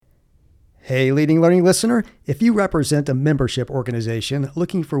Hey, Leading Learning listener, if you represent a membership organization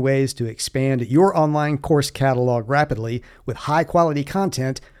looking for ways to expand your online course catalog rapidly with high-quality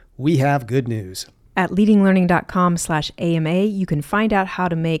content, we have good news. At leadinglearning.com/AMA, you can find out how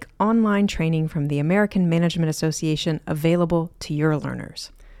to make online training from the American Management Association available to your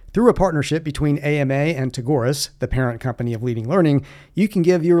learners. Through a partnership between AMA and Tagoras, the parent company of Leading Learning, you can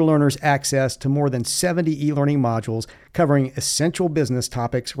give your learners access to more than 70 e-learning modules covering essential business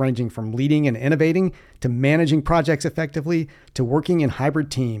topics ranging from leading and innovating to managing projects effectively to working in hybrid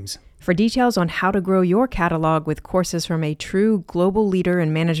teams. For details on how to grow your catalog with courses from a true global leader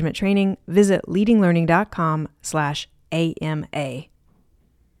in management training, visit leadinglearning.com/AMA.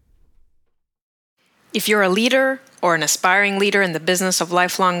 If you're a leader or an aspiring leader in the business of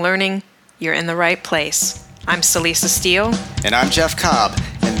lifelong learning, you're in the right place. I'm Celisa Steele. And I'm Jeff Cobb,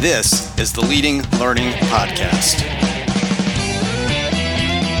 and this is the Leading Learning Podcast.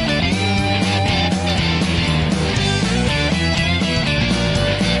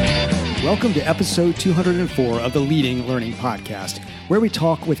 Welcome to episode 204 of the Leading Learning Podcast, where we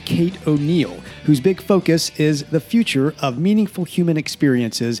talk with Kate O'Neill, whose big focus is the future of meaningful human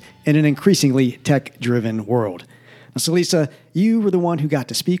experiences in an increasingly tech-driven world. Now, Celisa, you were the one who got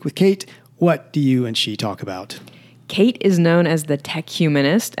to speak with Kate. What do you and she talk about? Kate is known as the Tech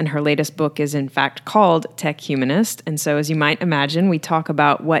Humanist, and her latest book is in fact called Tech Humanist. And so, as you might imagine, we talk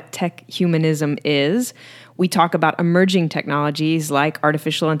about what tech humanism is. We talk about emerging technologies like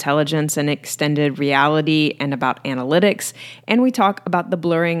artificial intelligence and extended reality and about analytics. And we talk about the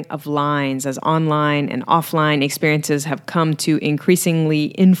blurring of lines as online and offline experiences have come to increasingly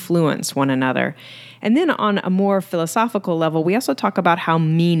influence one another. And then on a more philosophical level, we also talk about how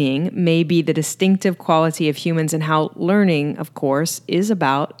meaning may be the distinctive quality of humans and how learning, of course, is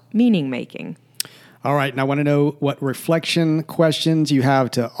about meaning making. All right, and I want to know what reflection questions you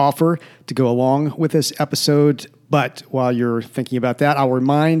have to offer to go along with this episode. But while you're thinking about that, I'll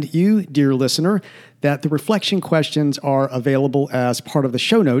remind you, dear listener, that the reflection questions are available as part of the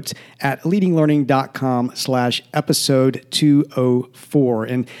show notes at leadinglearning.com/episode 204.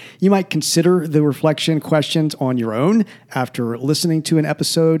 And you might consider the reflection questions on your own after listening to an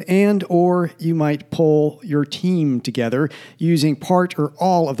episode, and or you might pull your team together using part or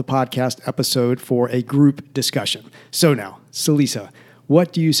all of the podcast episode for a group discussion. So now, Celisa,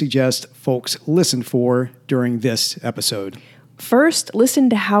 what do you suggest folks listen for during this episode? First, listen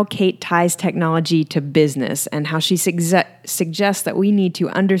to how Kate ties technology to business and how she suggests that we need to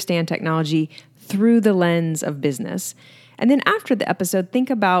understand technology through the lens of business. And then after the episode, think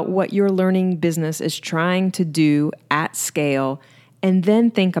about what your learning business is trying to do at scale, and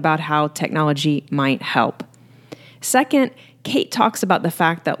then think about how technology might help. Second, Kate talks about the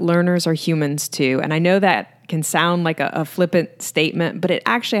fact that learners are humans too, and I know that can sound like a flippant statement, but it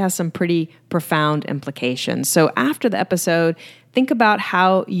actually has some pretty profound implications. So after the episode, think about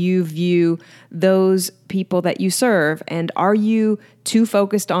how you view those people that you serve, and are you too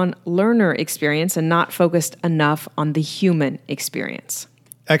focused on learner experience and not focused enough on the human experience?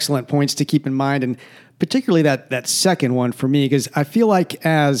 Excellent points to keep in mind, and particularly that second one for me, because I feel like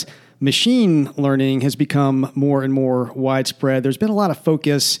as machine learning has become more and more widespread, there's been a lot of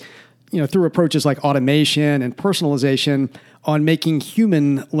focus through approaches like automation and personalization on making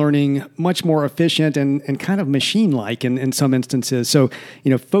human learning much more efficient and kind of machine-like in some instances. So,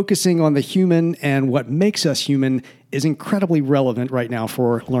 focusing on the human and what makes us human is incredibly relevant right now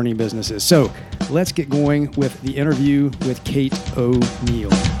for learning businesses. So let's get going with the interview with Kate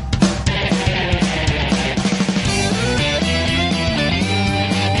O'Neill.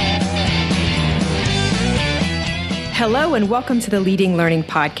 Hello and welcome to the Leading Learning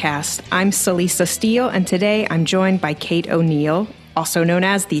Podcast. I'm Celisa Steele, and today I'm joined by Kate O'Neill, also known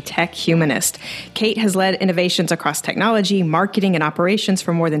as the Tech Humanist. Kate has led innovations across technology, marketing, and operations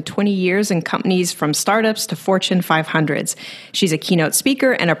for more than 20 years in companies from startups to Fortune 500s. She's a keynote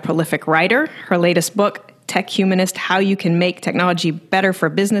speaker and a prolific writer. Her latest book, Tech Humanist, How You Can Make Technology Better for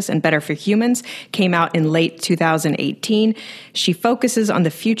Business and Better for Humans, came out in late 2018. She focuses on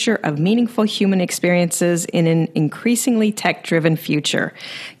the future of meaningful human experiences in an increasingly tech-driven future.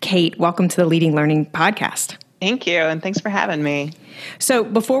 Kate, welcome to the Leading Learning Podcast. Thank you, and thanks for having me. So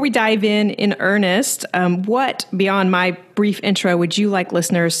before we dive in earnest, what, beyond my brief intro, would you like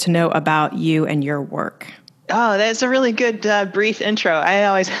listeners to know about you and your work? Oh, that's a really good brief intro. I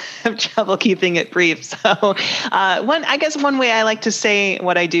always have trouble keeping it brief. So one way I like to say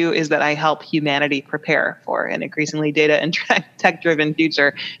what I do is that I help humanity prepare for an increasingly data and tech-driven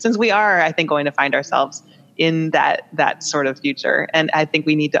future, since we are, I think, going to find ourselves in that sort of future. And I think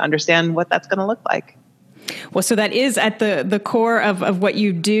we need to understand what that's going to look like. Well, so that is at the core of what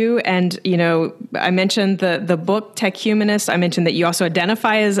you do. And, I mentioned the book Tech Humanist. I mentioned that you also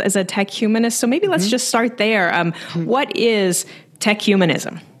identify as a tech humanist. So maybe let's just start there. What is tech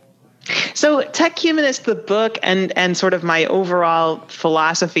humanism? So Tech Humanist, the book, and sort of my overall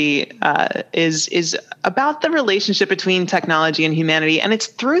philosophy is about the relationship between technology and humanity. And it's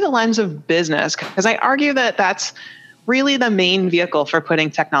through the lens of business, because I argue that that's really the main vehicle for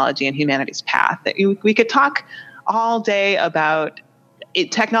putting technology in humanity's path. We could talk all day about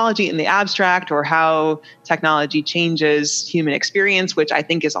technology in the abstract or how technology changes human experience, which I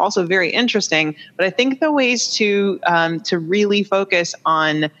think is also very interesting. But I think the ways to really focus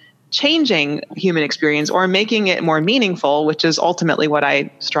on changing human experience or making it more meaningful, which is ultimately what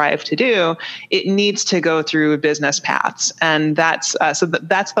I strive to do, it needs to go through business paths. And that's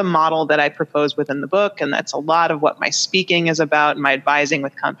the model that I propose within the book. And that's a lot of what my speaking is about. My advising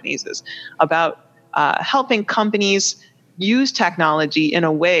with companies is about helping companies use technology in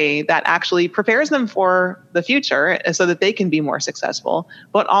a way that actually prepares them for the future so that they can be more successful,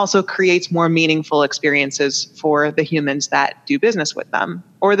 but also creates more meaningful experiences for the humans that do business with them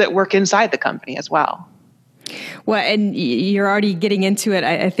or that work inside the company as well. Well, and you're already getting into it,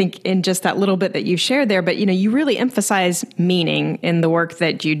 I think, in just that little bit that you shared there. But, you really emphasize meaning in the work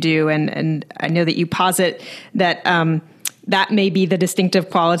that you do. And I know that you posit that that may be the distinctive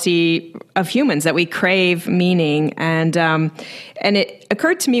quality of humans, that we crave meaning. And it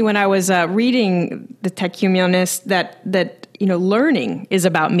occurred to me when I was reading the Tech Humanist that learning is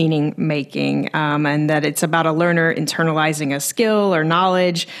about meaning making, and that it's about a learner internalizing a skill or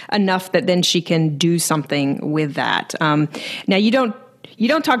knowledge enough that then she can do something with that. Now, you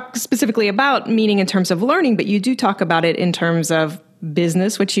don't talk specifically about meaning in terms of learning, but you do talk about it in terms of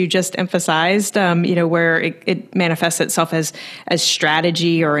business, which you just emphasized, where it manifests itself as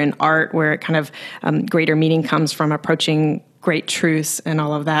strategy, or in art, where it kind of greater meaning comes from approaching great truths and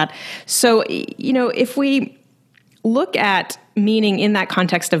all of that. So, if we look at meaning in that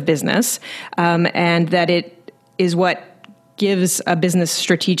context of business, and that it is what gives a business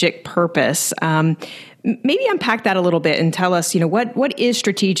strategic purpose, maybe unpack that a little bit and tell us, what is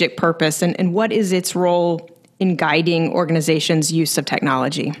strategic purpose and what is its role in guiding organizations' use of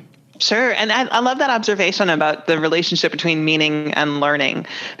technology? Sure. And I love that observation about the relationship between meaning and learning,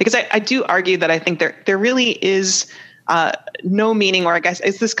 because I do argue that I think there really is no meaning, or I guess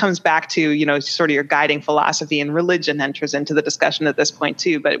this comes back to, sort of your guiding philosophy, and religion enters into the discussion at this point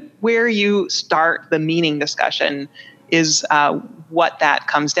too. But where you start the meaning discussion is what that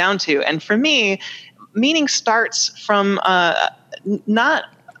comes down to. And for me, meaning starts from not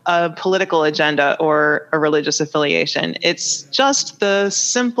a political agenda or a religious affiliation. It's just the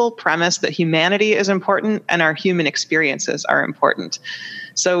simple premise that humanity is important and our human experiences are important.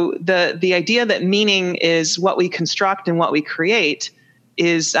 So the idea that meaning is what we construct and what we create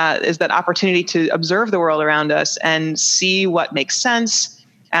is that opportunity to observe the world around us and see what makes sense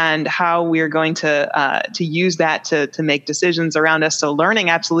and how we're going to use that to make decisions around us. So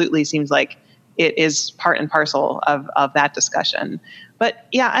learning absolutely seems like it is part and parcel of that discussion. But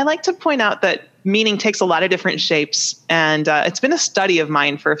yeah, I like to point out that meaning takes a lot of different shapes, and it's been a study of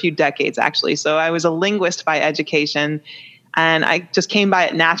mine for a few decades, actually. So I was a linguist by education, and I just came by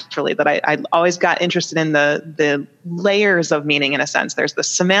it naturally that I always got interested in the layers of meaning, in a sense. There's the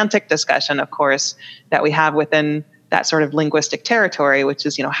semantic discussion, of course, that we have within that sort of linguistic territory, which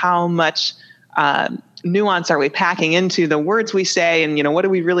is, how much nuance are we packing into the words we say, and what are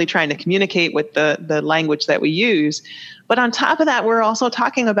we really trying to communicate with the language that we use. But on top of that, we're also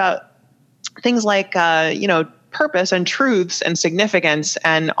talking about things like purpose and truths and significance,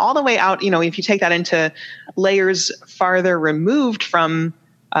 and all the way out, if you take that into layers farther removed from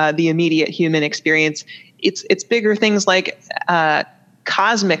the immediate human experience, it's bigger things like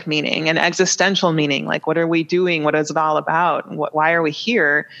cosmic meaning and existential meaning, like what are we doing, what is it all about, and why are we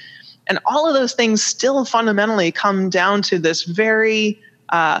here. And all of those things still fundamentally come down to this very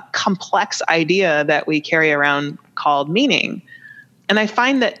complex idea that we carry around called meaning. And I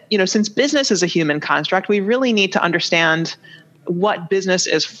find that, since business is a human construct, we really need to understand what business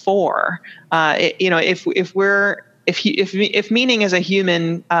is for. If meaning is a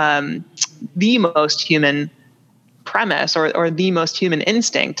human, the most human premise or the most human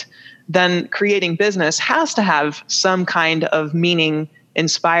instinct, then creating business has to have some kind of meaning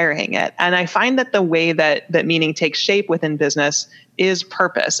inspiring it. And I find that the way that meaning takes shape within business is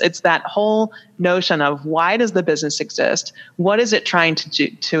purpose. It's that whole notion of, why does the business exist? What is it trying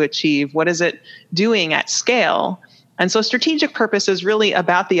to achieve? What is it doing at scale? And so strategic purpose is really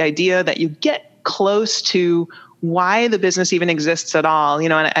about the idea that you get close to why the business even exists at all.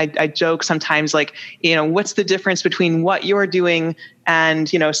 And I joke sometimes, like, what's the difference between what you're doing and,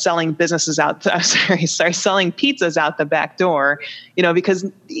 selling businesses out, selling pizzas out the back door, because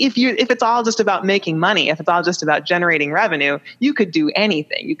if it's all just about making money, if it's all just about generating revenue, you could do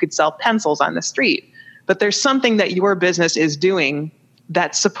anything. You could sell pencils on the street, but there's something that your business is doing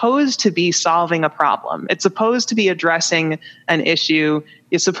that's supposed to be solving a problem. It's supposed to be addressing an issue.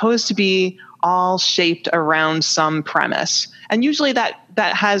 It's supposed to be all shaped around some premise. And usually that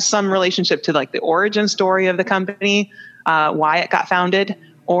has some relationship to like the origin story of the company, why it got founded,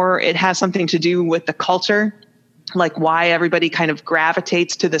 or it has something to do with the culture, like why everybody kind of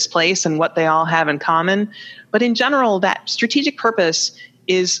gravitates to this place and what they all have in common. But in general, that strategic purpose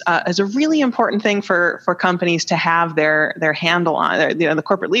is a really important thing for companies to have their handle on, the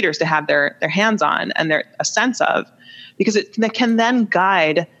corporate leaders to have their hands on and a sense of, because it can then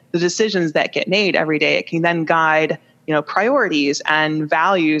guide the decisions that get made every day. It can then guide priorities and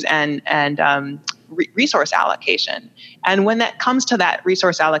values and resource allocation. And when that comes to that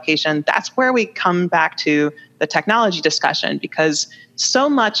resource allocation, that's where we come back to the technology discussion, because so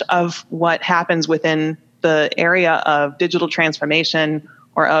much of what happens within the area of digital transformation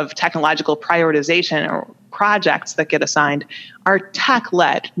or of technological prioritization or projects that get assigned are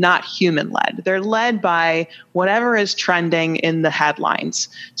tech-led, not human-led. They're led by whatever is trending in the headlines.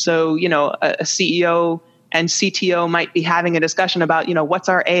 So, a CEO and CTO might be having a discussion about, what's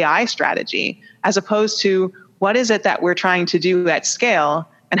our AI strategy, as opposed to what is it that we're trying to do at scale,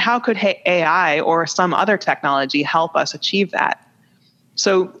 and how could AI or some other technology help us achieve that?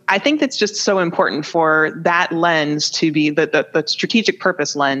 So I think that's just so important for that lens to be the strategic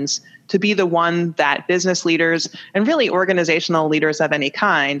purpose lens to be the one that business leaders and really organizational leaders of any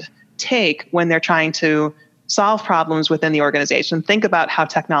kind take when they're trying to solve problems within the organization. Think about how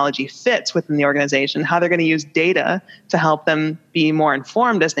technology fits within the organization, how they're going to use data to help them be more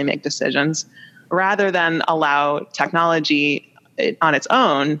informed as they make decisions, rather than allow technology on its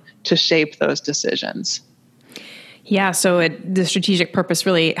own to shape those decisions. Yeah, so the strategic purpose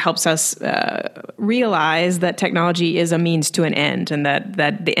really helps us realize that technology is a means to an end, and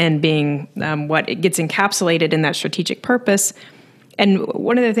that the end being what it gets encapsulated in that strategic purpose. And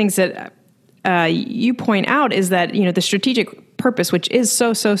one of the things that you point out is that the strategic purpose, which is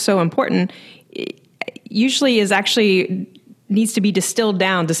so important, usually is actually needs to be distilled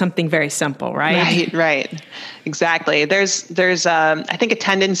down to something very simple, right? Right. Exactly. There's I think a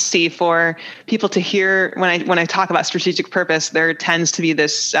tendency for people to hear when I talk about strategic purpose, there tends to be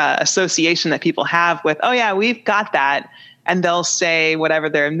this association that people have with, oh yeah, we've got that. And they'll say whatever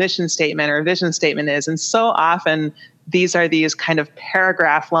their mission statement or vision statement is. And so often these are these kind of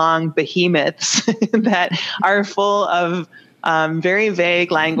paragraph long behemoths that are full of very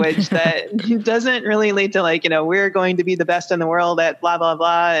vague language that doesn't really lead to we're going to be the best in the world at blah, blah,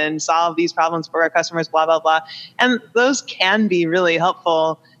 blah, and solve these problems for our customers, blah, blah, blah. And those can be really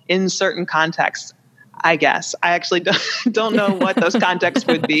helpful in certain contexts, I guess. I actually don't know what those contexts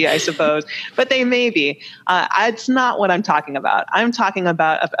would be, I suppose, but they may be. It's not what I'm talking about. I'm talking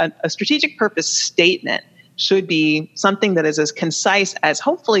about a strategic purpose statement should be something that is as concise as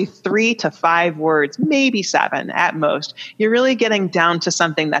hopefully 3 to 5 words, maybe 7 at most. You're really getting down to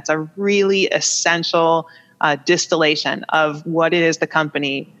something that's a really essential distillation of what it is the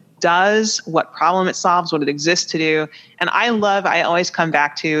company does, what problem it solves, what it exists to do. And I always come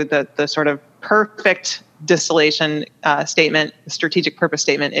back to the sort of perfect distillation statement, the strategic purpose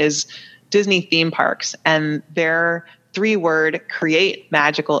statement is Disney theme parks and their 3-word create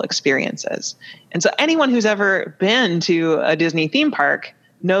magical experiences. And so anyone who's ever been to a Disney theme park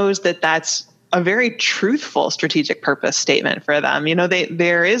knows that that's a very truthful strategic purpose statement for them.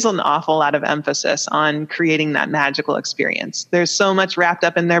 There is an awful lot of emphasis on creating that magical experience. There's so much wrapped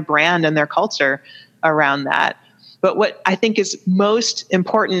up in their brand and their culture around that. But what I think is most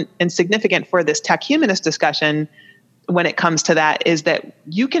important and significant for this tech humanist discussion when it comes to that is that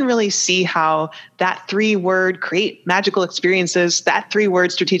you can really see how that 3-word create magical experiences, that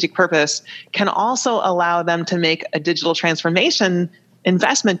 3-word strategic purpose can also allow them to make a digital transformation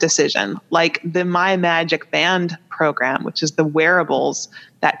investment decision, like the My Magic Band program, which is the wearables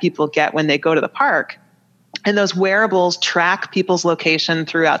that people get when they go to the park. And those wearables track people's location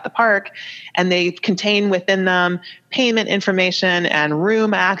throughout the park, and they contain within them payment information and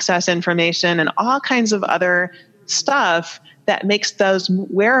room access information and all kinds of other stuff that makes those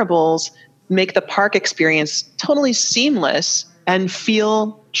wearables make the park experience totally seamless and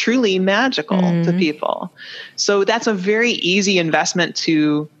feel truly magical to people. So that's a very easy investment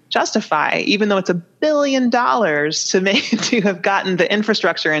to justify, even though it's $1 billion to have gotten the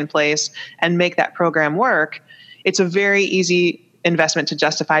infrastructure in place and make that program work. it's a very easy investment to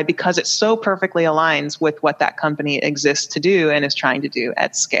justify because it so perfectly aligns with what that company exists to do and is trying to do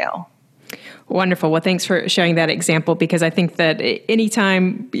at scale. Wonderful. Well, thanks for sharing that example, because I think that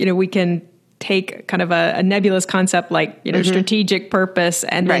anytime, we can take kind of a nebulous concept like, strategic purpose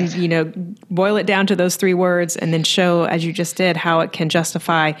and then, boil it down to those 3 words and then show, as you just did, how it can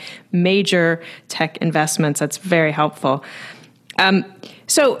justify major tech investments. That's very helpful.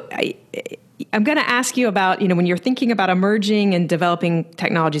 So I'm going to ask you about, when you're thinking about emerging and developing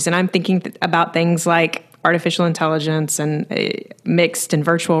technologies, and I'm thinking about things like artificial intelligence and mixed and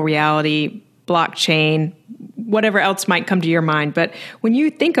virtual reality, blockchain, whatever else might come to your mind. But when you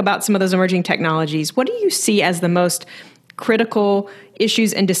think about some of those emerging technologies, what do you see as the most critical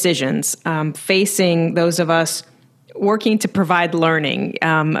issues and decisions facing those of us working to provide learning,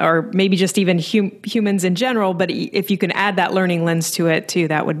 or maybe just even humans in general? But if you can add that learning lens to it too,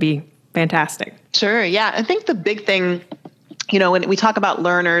 that would be fantastic. Sure. Yeah. I think the big thing, when we talk about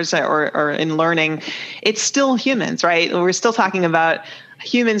learners or in learning, it's still humans, right? We're still talking about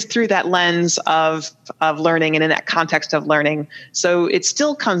humans through that lens of learning and in that context of learning. So it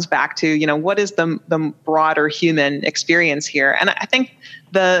still comes back to, what is the broader human experience here? And I think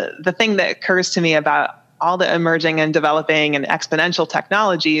the thing that occurs to me about all the emerging and developing and exponential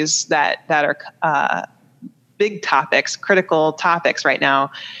technologies that are big topics, critical topics right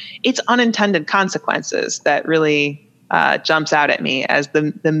now, it's unintended consequences that really jumps out at me as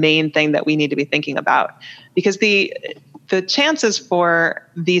the main thing that we need to be thinking about. Because the chances for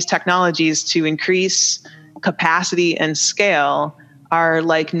these technologies to increase capacity and scale are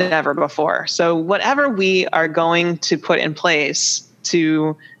like never before. So whatever we are going to put in place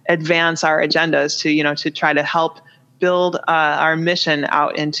to advance our agendas, to try to help build our mission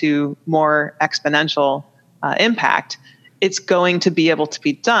out into more exponential impact, it's going to be able to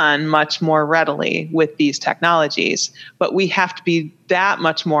be done much more readily with these technologies. But we have to be that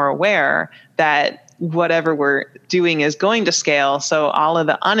much more aware that whatever we're doing is going to scale. So all of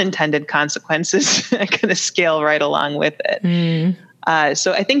the unintended consequences are going to scale right along with it.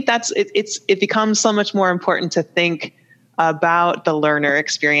 So I think it becomes so much more important to think about the learner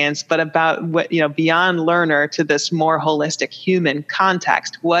experience, but about what, beyond learner to this more holistic human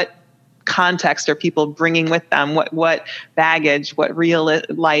context. What context are people bringing with them? What baggage, what real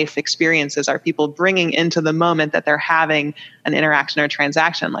life experiences are people bringing into the moment that they're having an interaction or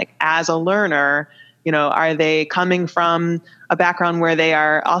transaction? Like, as a learner, are they coming from a background where they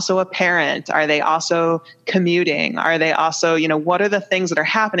are also a parent? Are they also commuting? Are they also, what are the things that are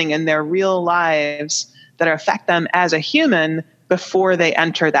happening in their real lives that affect them as a human before they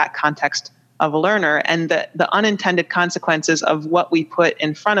enter that context of a learner? And the unintended consequences of what we put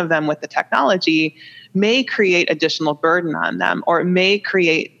in front of them with the technology may create additional burden on them, or it may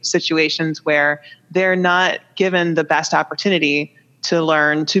create situations where they're not given the best opportunity to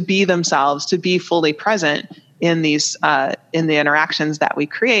learn, to be themselves, to be fully present in these in the interactions that we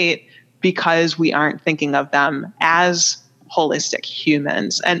create, because we aren't thinking of them as holistic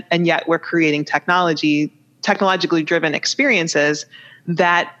humans. And yet we're creating technologically driven experiences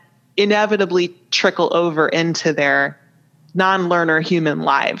that inevitably trickle over into their non-learner human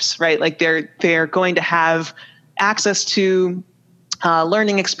lives, right? Like they're going to have access to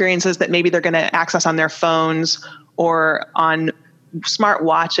learning experiences that maybe they're going to access on their phones or on smart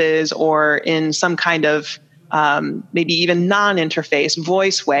watches or in some kind of maybe even non-interface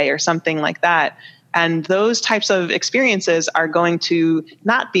voice way or something like that. And those types of experiences are going to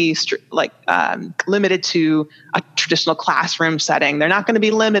not be limited to a traditional classroom setting. They're not going to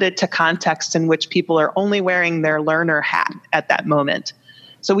be limited to contexts in which people are only wearing their learner hat at that moment.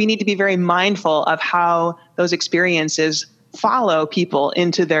 So we need to be very mindful of how those experiences follow people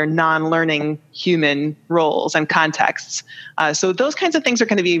into their non-learning human roles and contexts. So those kinds of things are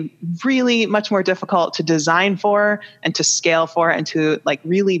going to be really much more difficult to design for and to scale for and to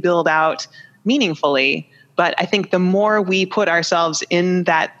really build out meaningfully. But I think the more we put ourselves in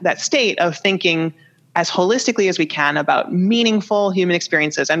that state of thinking as holistically as we can about meaningful human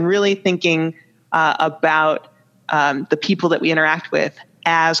experiences and really thinking about the people that we interact with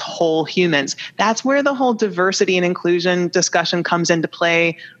as whole humans, that's where the whole diversity and inclusion discussion comes into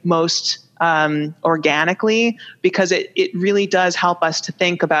play most organically, because it really does help us to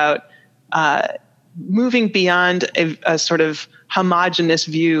think about moving beyond a sort of homogenous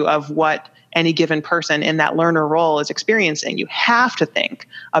view of what any given person in that learner role is experiencing. You have to think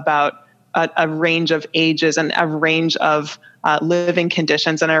about a range of ages and a range of living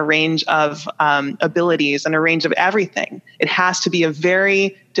conditions and a range of abilities and a range of everything. It has to be a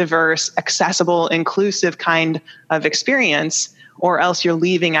very diverse, accessible, inclusive kind of experience, or else you're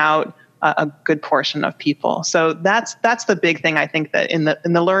leaving out a good portion of people. So that's the big thing I think that in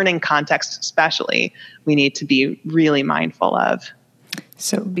the learning context especially, we need to be really mindful of.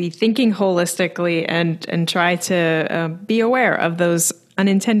 So be thinking holistically and try to be aware of those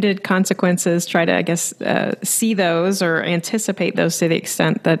unintended consequences. Try to, I guess, see those or anticipate those to the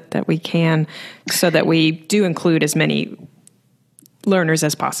extent that we can, so that we do include as many learners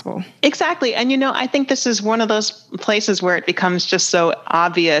as possible. Exactly. And, I think this is one of those places where it becomes just so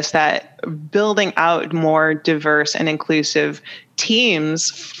obvious that building out more diverse and inclusive teams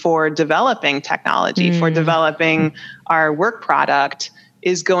for developing technology, for developing our work product,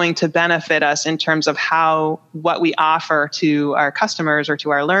 is going to benefit us in terms of how what we offer to our customers or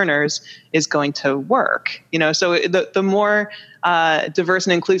to our learners is going to work. So the more diverse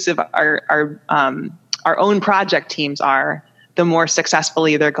and inclusive our own project teams are, the more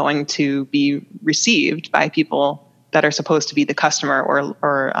successfully they're going to be received by people that are supposed to be the customer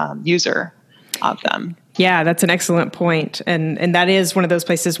or user of them. Yeah, that's an excellent point. And that is one of those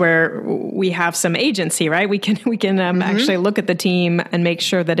places where we have some agency, right? We can actually look at the team and make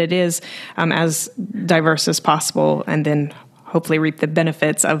sure that it is as diverse as possible, and then hopefully reap the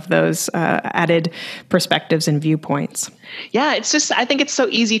benefits of those added perspectives and viewpoints. Yeah, I think it's so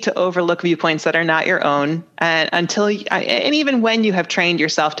easy to overlook viewpoints that are not your own. And and even when you have trained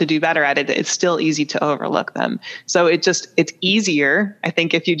yourself to do better at it, it's still easy to overlook them. So it's easier, I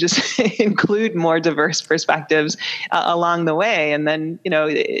think, if you just include more diverse perspectives along the way. And then,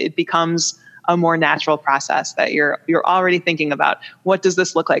 it becomes a more natural process that you're already thinking about. What does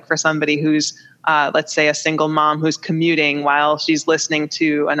this look like for somebody who's let's say a single mom who's commuting while she's listening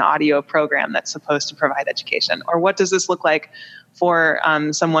to an audio program that's supposed to provide education? Or what does this look like for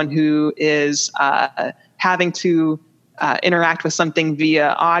someone who is having to interact with something via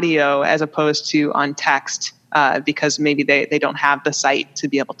audio as opposed to on text because maybe they don't have the sight to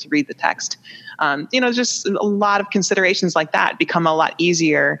be able to read the text? Just a lot of considerations like that become a lot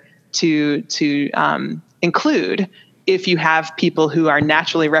easier to include if you have people who are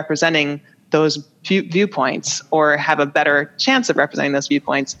naturally representing those viewpoints or have a better chance of representing those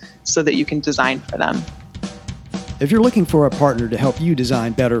viewpoints, so that you can design for them. If you're looking for a partner to help you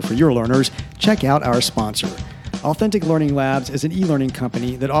design better for your learners, check out our sponsor. Authentic Learning Labs is an e-learning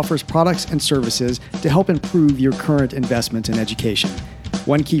company that offers products and services to help improve your current investment in education.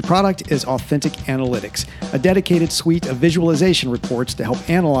 One key product is Authentic Analytics, a dedicated suite of visualization reports to help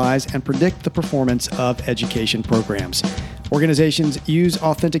analyze and predict the performance of education programs. Organizations use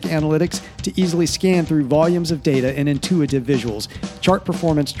Authentic Analytics to easily scan through volumes of data and intuitive visuals, chart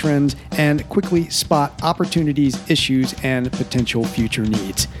performance trends, and quickly spot opportunities, issues, and potential future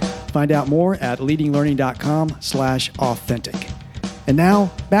needs. Find out more at leadinglearning.com/authentic. And now,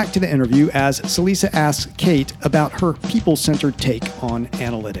 back to the interview as Celisa asks Kate about her people-centered take on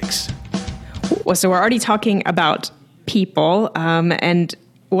analytics. Well, so we're already talking about people, and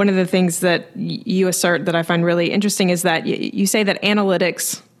one of the things that you assert that I find really interesting is that you say that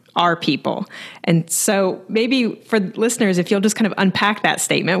analytics are people. And so maybe for listeners, if you'll just kind of unpack that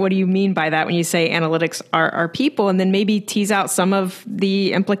statement, what do you mean by that when you say analytics are people? And then maybe tease out some of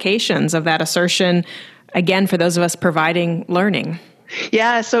the implications of that assertion, again, for those of us providing learning.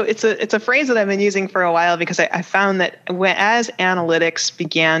 Yeah, so it's a phrase that I've been using for a while because I found that as analytics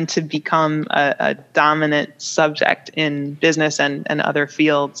began to become a dominant subject in business and other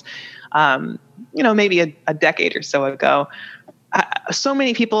fields, maybe a decade or so ago, so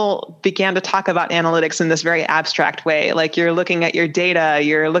many people began to talk about analytics in this very abstract way. Like, you're looking at your data,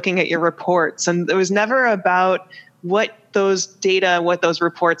 you're looking at your reports, and it was never about what those data, what those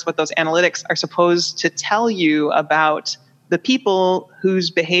reports, what those analytics are supposed to tell you about the people whose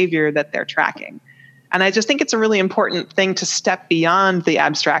behavior that they're tracking. And I just think it's a really important thing to step beyond the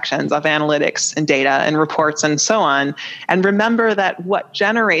abstractions of analytics and data and reports and so on, and remember that what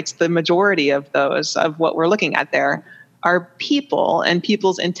generates the majority of those, of what we're looking at there, are people and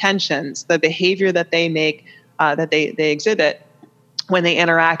people's intentions, the behavior that they make, that they exhibit when they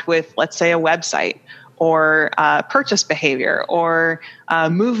interact with, let's say, a website, or purchase behavior, or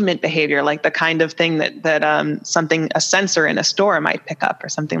movement behavior, like the kind of thing that a sensor in a store might pick up, or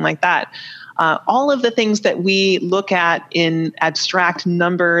something like that. All of the things that we look at in abstract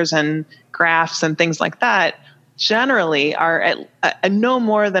numbers and graphs and things like that generally are at no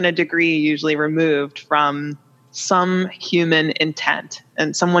more than a degree usually removed from some human intent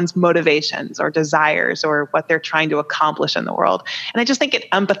and someone's motivations or desires or what they're trying to accomplish in the world. And I just think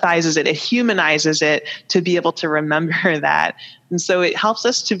it empathizes it humanizes it to be able to remember that. And so it helps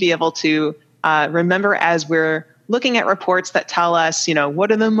us to be able to remember as we're looking at reports that tell us,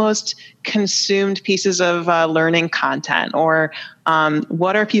 what are the most consumed pieces of learning content, or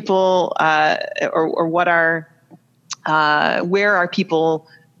what are people, or what are, where are people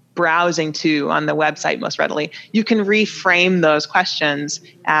browsing to on the website most readily, you can reframe those questions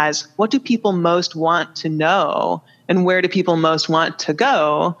as, what do people most want to know and where do people most want to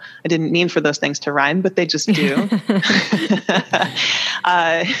go? I didn't mean for those things to rhyme, but they just do.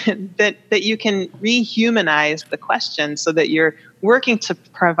 That you can rehumanize the question so that you're working to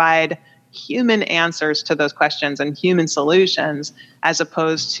provide human answers to those questions and human solutions, as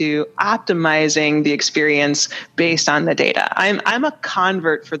opposed to optimizing the experience based on the data. I'm a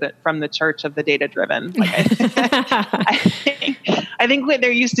convert from the church of the data-driven. I think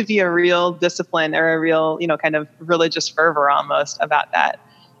there used to be a real discipline or a real, kind of religious fervor almost about that.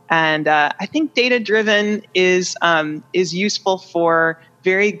 And I think data-driven is useful for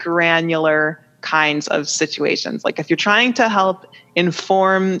very granular kinds of situations. Like if you're trying to help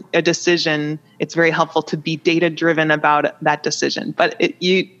inform a decision, it's very helpful to be data-driven about that decision. But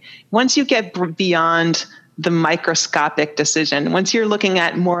once you get beyond the microscopic decision, once you're looking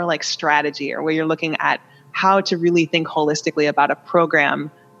at more like strategy, or where you're looking at how to really think holistically about a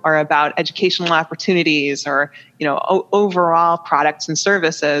program or about educational opportunities or, overall products and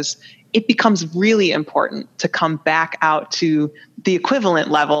services, it becomes really important to come back out to the equivalent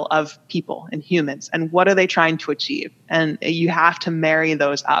level of people and humans and what are they trying to achieve. And you have to marry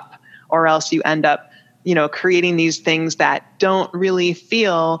those up, or else you end up, creating these things that don't really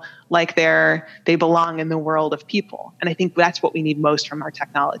feel like they belong in the world of people. And I think that's what we need most from our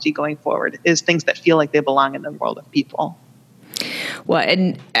technology going forward, is things that feel like they belong in the world of people. Well,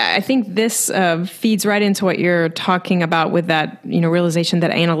 and I think this feeds right into what you're talking about with that, realization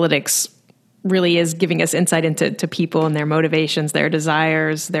that analytics really is giving us insight into people and their motivations, their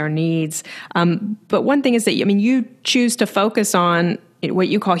desires, their needs. But one thing is that, you choose to focus on what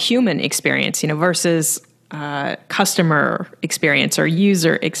you call human experience, versus customer experience or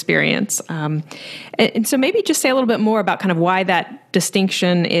user experience. And so maybe just say a little bit more about kind of why that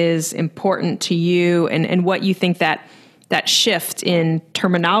distinction is important to you and what you think that shift in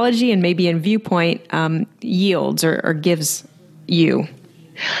terminology and maybe in viewpoint yields or gives you.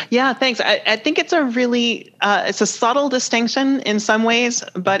 Yeah, thanks. I think it's a really, it's a subtle distinction in some ways,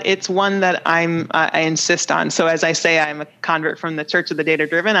 but it's one that I insist on. So as I say, I'm a convert from the church of the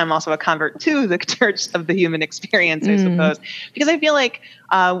data-driven. I'm also a convert to the church of the human experience, I suppose, because I feel like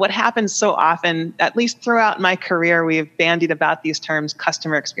what happens so often, at least throughout my career, we've bandied about these terms: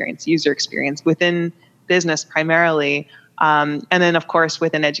 customer experience, user experience within business primarily. And then, of course,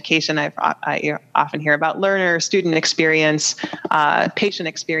 within education, I often hear about learner, student experience, patient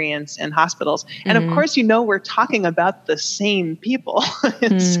experience in hospitals. And of course, we're talking about the same people.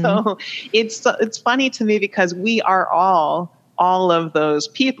 And so it's funny to me because we are all of those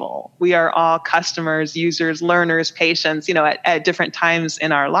people. We are all customers, users, learners, patients, at different times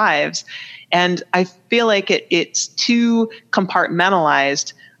in our lives. And I feel like it's too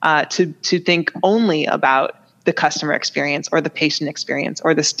compartmentalized to think only about the customer experience or the patient experience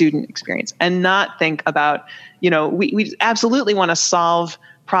or the student experience, and not think about, we absolutely want to solve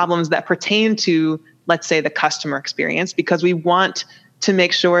problems that pertain to, let's say, the customer experience, because we want to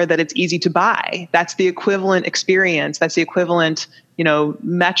make sure that it's easy to buy. That's the equivalent experience. That's the equivalent,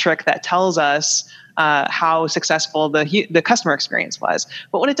 metric that tells us how successful the customer experience was.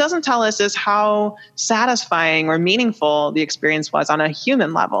 But what it doesn't tell us is how satisfying or meaningful the experience was on a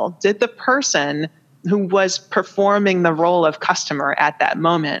human level. Did the person who was performing the role of customer at that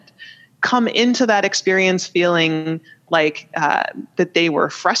moment come into that experience feeling like that they were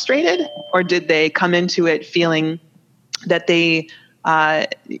frustrated, or did they come into it feeling that they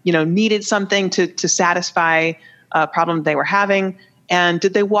needed something to satisfy a problem they were having? And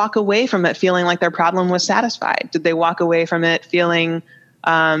did they walk away from it feeling like their problem was satisfied? Did they walk away from it feeling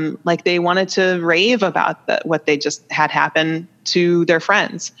like they wanted to rave about what they just had happen to their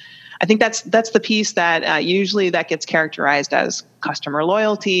friends? I think that's the piece that usually that gets characterized as customer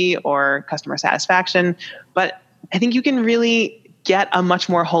loyalty or customer satisfaction. But I think you can really get a much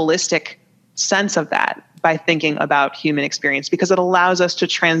more holistic sense of that by thinking about human experience, because it allows us to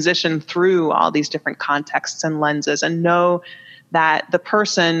transition through all these different contexts and lenses and know that the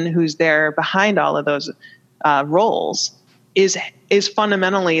person who's there behind all of those roles is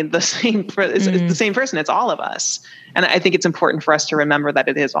fundamentally the same. It's the same person. It's all of us. And I think it's important for us to remember that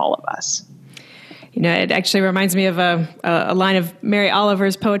it is all of us. It actually reminds me of a line of Mary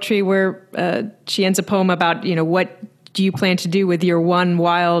Oliver's poetry where she ends a poem about, what do you plan to do with your one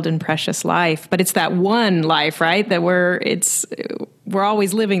wild and precious life? But it's that one life, right? That we're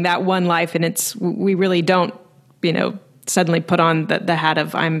always living that one life, and we really don't suddenly put on the hat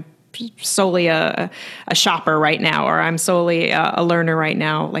of I'm solely a shopper right now, or I'm solely a learner right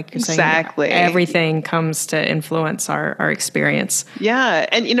now. Like you're saying, exactly. Everything comes to influence our experience. Yeah.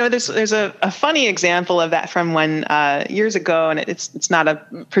 And, there's a funny example of that from when years ago, and it's not a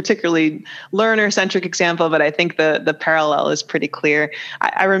particularly learner-centric example, but I think the parallel is pretty clear.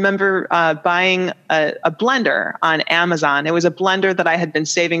 I remember buying a blender on Amazon. It was a blender that I had been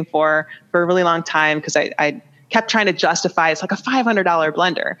saving for a really long time because I kept trying to justify, it's like a $500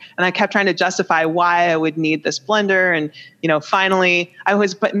 blender. And I kept trying to justify why I would need this blender. And, finally I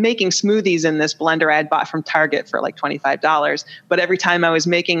was making smoothies in this blender I had bought from Target for like $25. But every time I was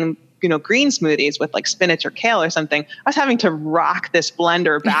making, green smoothies with like spinach or kale or something, I was having to rock this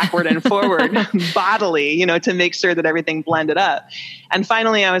blender backward and forward bodily, to make sure that everything blended up. And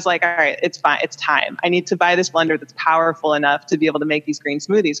finally I was like, all right, it's fine. It's time. I need to buy this blender that's powerful enough to be able to make these green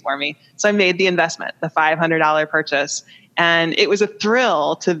smoothies for me. So I made the investment, the $500 purchase. And it was a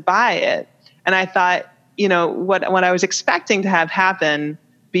thrill to buy it. And I thought, what I was expecting to have happen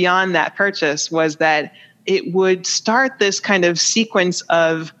beyond that purchase was that it would start this kind of sequence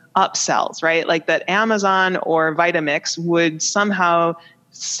of upsells, right? Like that Amazon or Vitamix would somehow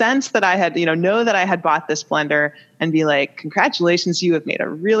sense that I had, know that I had bought this blender and be like, congratulations, you have made a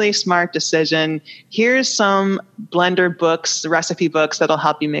really smart decision. Here's some blender books, recipe books that'll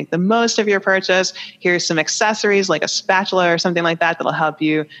help you make the most of your purchase. Here's some accessories like a spatula or something like that that'll help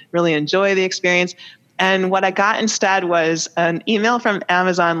you really enjoy the experience. And what I got instead was an email from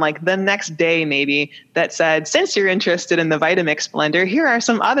Amazon like the next day maybe that said, since you're interested in the Vitamix blender, here are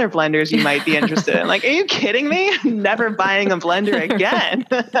some other blenders you might be interested in. Like, are you kidding me? I'm never buying a blender again.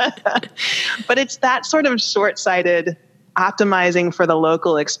 But it's that sort of short-sighted optimizing for the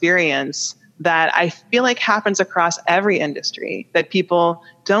local experience that I feel like happens across every industry, that people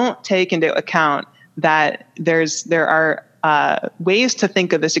don't take into account that there are ways to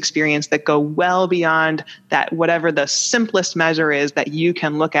think of this experience that go well beyond that, whatever the simplest measure is that you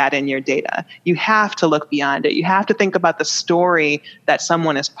can look at in your data. You have to look beyond it. You have to think about the story that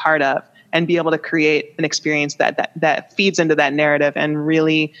someone is part of and be able to create an experience that feeds into that narrative and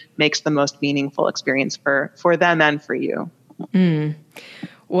really makes the most meaningful experience for them and for you. Mm.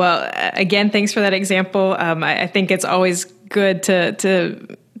 Well, again, thanks for that example. I think it's always good to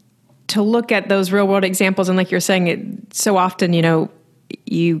look at those real world examples. And like you're saying, so often,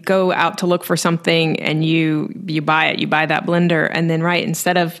 you go out to look for something and you buy it, you buy that blender. And then,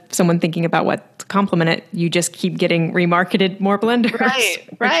 instead of someone thinking about what to complement it, you just keep getting remarketed more blenders.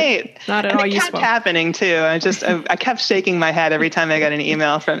 Right. Not at all useful. It kept happening too. I kept shaking my head every time I got an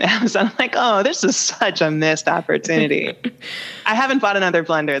email from Amazon. I'm like, oh, this is such a missed opportunity. I haven't bought another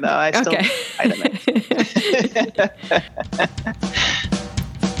blender though. I still buy them.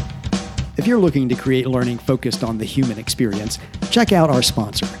 If you're looking to create learning focused on the human experience, check out our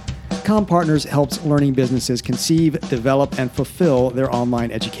sponsor. CommPartners helps learning businesses conceive, develop, and fulfill their online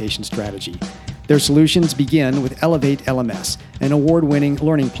education strategy. Their solutions begin with Elevate LMS, an award-winning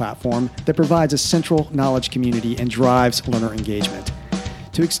learning platform that provides a central knowledge community and drives learner engagement.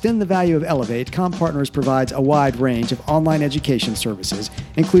 To extend the value of Elevate, CommPartners provides a wide range of online education services,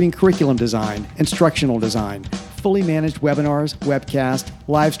 including curriculum design, instructional design, fully managed webinars, webcasts,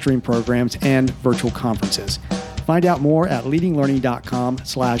 live stream programs, and virtual conferences. Find out more at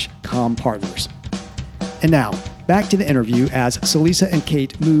leadinglearning.com/CommPartners. And now, back to the interview as Celisa and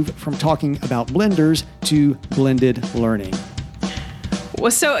Kate move from talking about blenders to blended learning.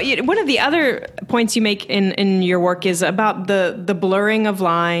 Well, so one of the other points you make in your work is about the blurring of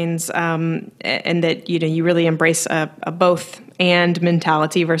lines, and that you really embrace a both and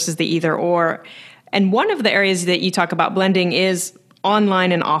mentality versus the either or. And one of the areas that you talk about blending is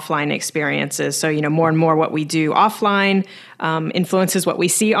online and offline experiences. So more and more what we do offline influences what we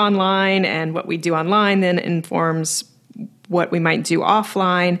see online, and what we do online then informs what we might do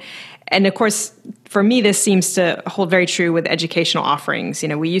offline. And of course, for me, this seems to hold very true with educational offerings.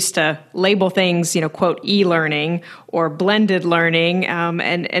 We used to label things, quote, e-learning or blended learning,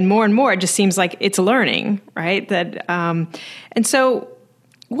 and more, it just seems like it's learning, right? And so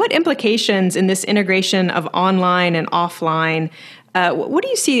what implications in this integration of online and offline, what do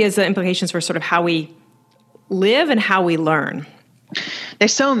you see as the implications for sort of how we live and how we learn?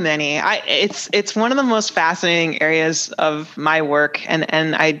 There's so many. It's one of the most fascinating areas of my work, and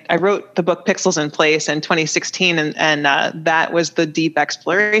I wrote the book Pixels in Place in 2016, and that was the deep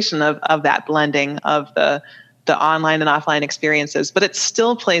exploration of that blending of the online and offline experiences. But it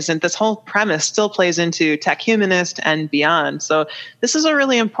still plays in, this whole premise still plays into Tech Humanist and beyond. So this is a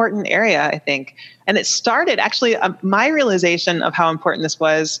really important area, I think. And it started actually, my realization of how important this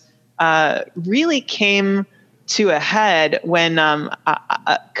was really came to a head when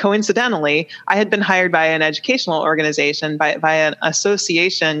coincidentally, I had been hired by an educational organization, by an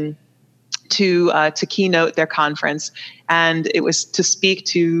association to keynote their conference. And it was to speak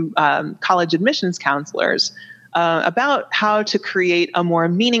to college admissions counselors about how to create a more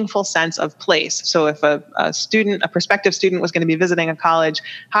meaningful sense of place. So if a prospective student was going to be visiting a college,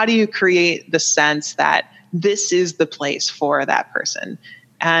 how do you create the sense that this is the place for that person?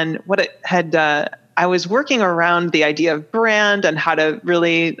 And what it had, I was working around the idea of brand and how to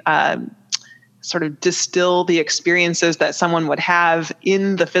really sort of distill the experiences that someone would have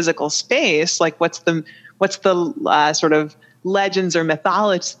in the physical space. Like what's the sort of legends or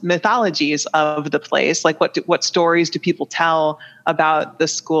mythologies of the place, like what stories do people tell about the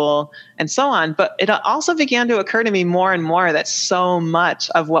school and so on. But it also began to occur to me more and more that so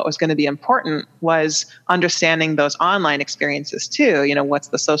much of what was going to be important was understanding those online experiences too. What's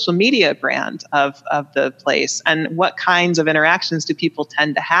the social media brand of the place, and what kinds of interactions do people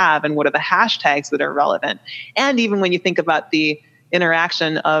tend to have, and what are the hashtags that are relevant? And even when you think about the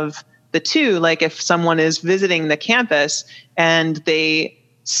interaction of the two, like if someone is visiting the campus and they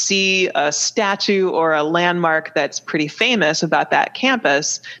see a statue or a landmark that's pretty famous about that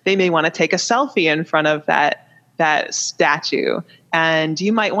campus, they may want to take a selfie in front of that statue. And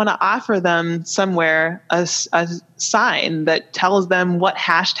you might want to offer them somewhere a sign that tells them what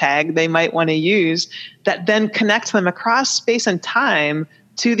hashtag they might want to use, that then connects them across space and time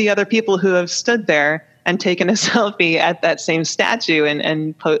to the other people who have stood there and taken a selfie at that same statue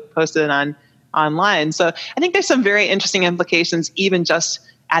and posted it online. So I think there's some very interesting implications even just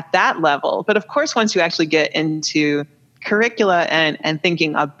at that level. But of course, once you actually get into curricula and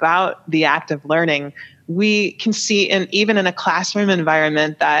thinking about the act of learning, we can see even in a classroom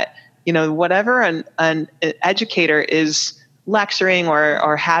environment that, whatever an educator is lecturing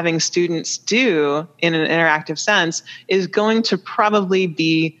or having students do in an interactive sense is going to probably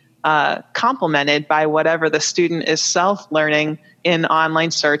be complemented by whatever the student is self-learning in online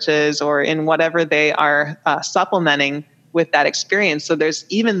searches or in whatever they are supplementing with that experience. So there's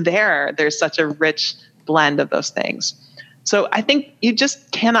such a rich blend of those things. So I think you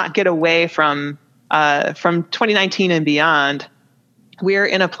just cannot get away from 2019 and beyond. We're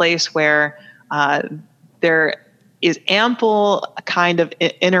in a place where there is ample kind of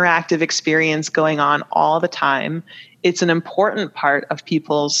interactive experience going on all the time. It's an important part of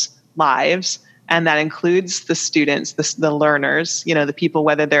people's lives, and that includes the students, the learners, the people,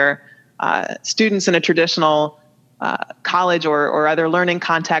 whether they're students in a traditional college or other learning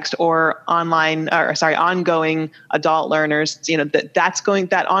context, or ongoing adult learners.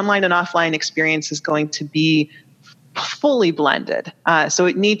 That online and offline experience is going to be fully blended. So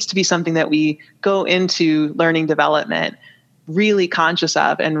it needs to be something that we go into learning development really conscious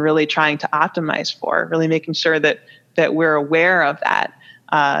of and really trying to optimize for, really making sure that we're aware of that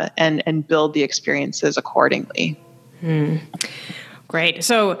and build the experiences accordingly. Great.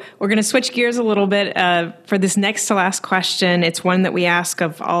 So we're going to switch gears a little bit for this next to last question. It's one that we ask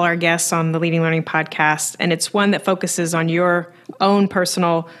of all our guests on the Leading Learning podcast, and it's one that focuses on your own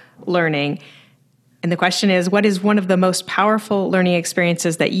personal learning. And the question is, what is one of the most powerful learning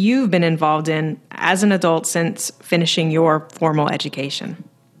experiences that you've been involved in as an adult since finishing your formal education?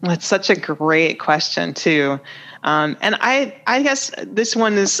 That's such a great question too. And I guess this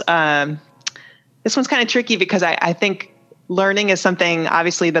one's kind of tricky because I think learning is something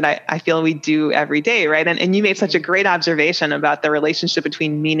obviously that I feel we do every day, right? And you made such a great observation about the relationship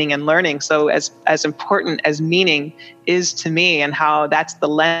between meaning and learning. So as important as meaning is to me and how that's the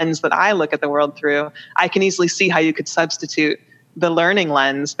lens that I look at the world through, I can easily see how you could substitute the learning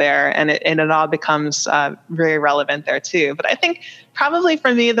lens there, and it all becomes very relevant there too. But I think probably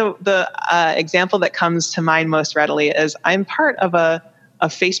for me, the example that comes to mind most readily is I'm part of a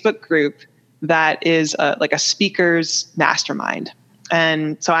Facebook group that is like a speaker's mastermind.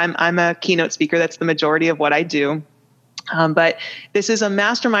 And so I'm a keynote speaker. That's the majority of what I do. But this is a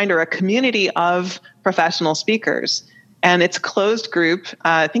mastermind or a community of professional speakers. And it's a closed group.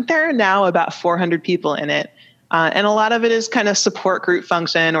 I think there are now about 400 people in it. And a lot of it is kind of support group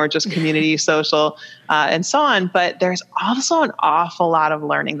function or just community social and so on. But there's also an awful lot of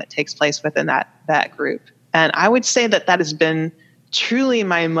learning that takes place within that group. And I would say that has been truly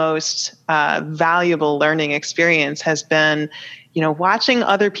my most valuable learning experience has been, watching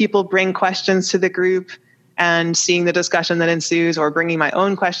other people bring questions to the group and seeing the discussion that ensues, or bringing my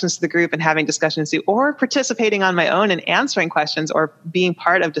own questions to the group and having discussions ensue, or participating on my own and answering questions or being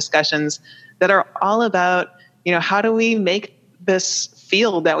part of discussions that are all about, how do we make this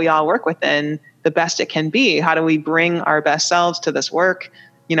field that we all work within the best it can be? How do we bring our best selves to this work?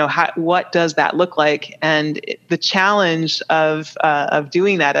 what does that look like? And the challenge of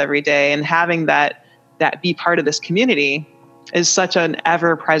doing that every day and having that be part of this community is such an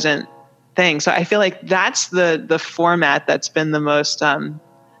ever-present thing. So I feel like that's the format that's been the most,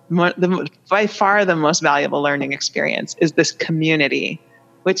 by far the most valuable learning experience, is this community,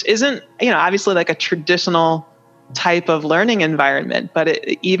 which isn't, obviously like a traditional type of learning environment, but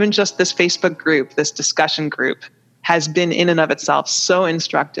even just this Facebook group, this discussion group, has been in and of itself so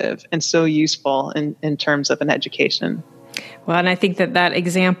instructive and so useful in terms of an education. Well, and I think that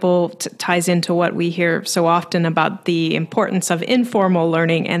example ties into what we hear so often about the importance of informal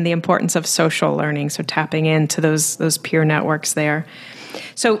learning and the importance of social learning. So tapping into those peer networks there.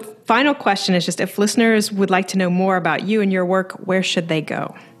 So final question is just, if listeners would like to know more about you and your work, where should they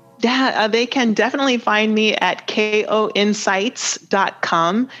go? Yeah, they can definitely find me at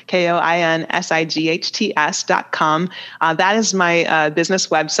koinsights.com, koinsights.com. That is my business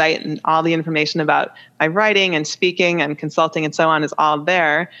website, and all the information about my writing and speaking and consulting and so on is all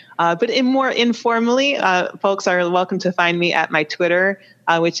there. But more informally, folks are welcome to find me at my Twitter,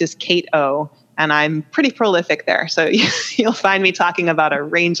 which is Kate O. And I'm pretty prolific there. So you'll find me talking about a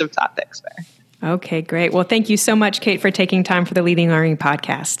range of topics there. Okay, great. Well, thank you so much, Kate, for taking time for the Leading Learning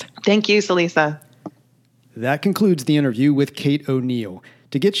podcast. Thank you, Salisa. That concludes the interview with Kate O'Neill.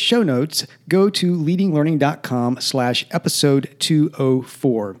 To get show notes, go to leadinglearning.com/episode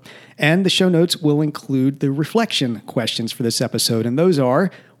 204. And the show notes will include the reflection questions for this episode. And those are,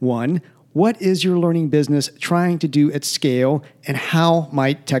 1, what is your learning business trying to do at scale, and how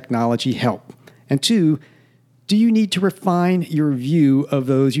might technology help? And 2, do you need to refine your view of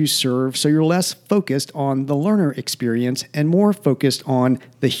those you serve so you're less focused on the learner experience and more focused on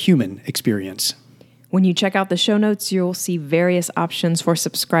the human experience? When you check out the show notes, you'll see various options for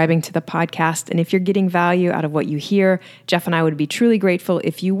subscribing to the podcast. And if you're getting value out of what you hear, Jeff and I would be truly grateful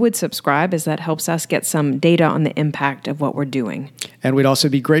if you would subscribe, as that helps us get some data on the impact of what we're doing. And we'd also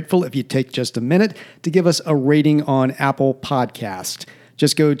be grateful if you take just a minute to give us a rating on Apple Podcast.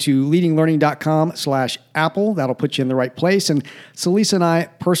 Just go to leadinglearning.com/Apple. That'll put you in the right place. And Salisa and I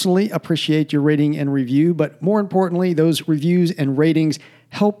personally appreciate your rating and review, but more importantly, those reviews and ratings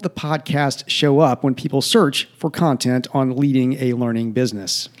help the podcast show up when people search for content on leading a learning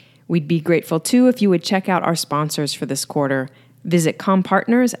business. We'd be grateful too if you would check out our sponsors for this quarter. Visit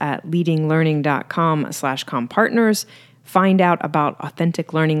CommPartners at leadinglearning.com/CommPartners. Find out about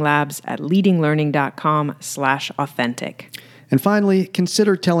Authentic Learning Labs at leadinglearning.com/authentic. And finally,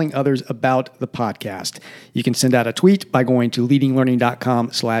 consider telling others about the podcast. You can send out a tweet by going to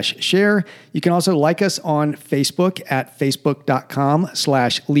leadinglearning.com/share. You can also like us on Facebook at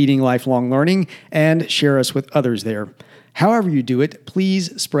facebook.com/leadinglifelonglearning and share us with others there. However you do it,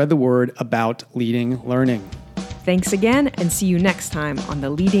 please spread the word about leading learning. Thanks again, and see you next time on the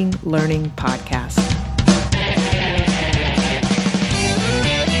Leading Learning Podcast.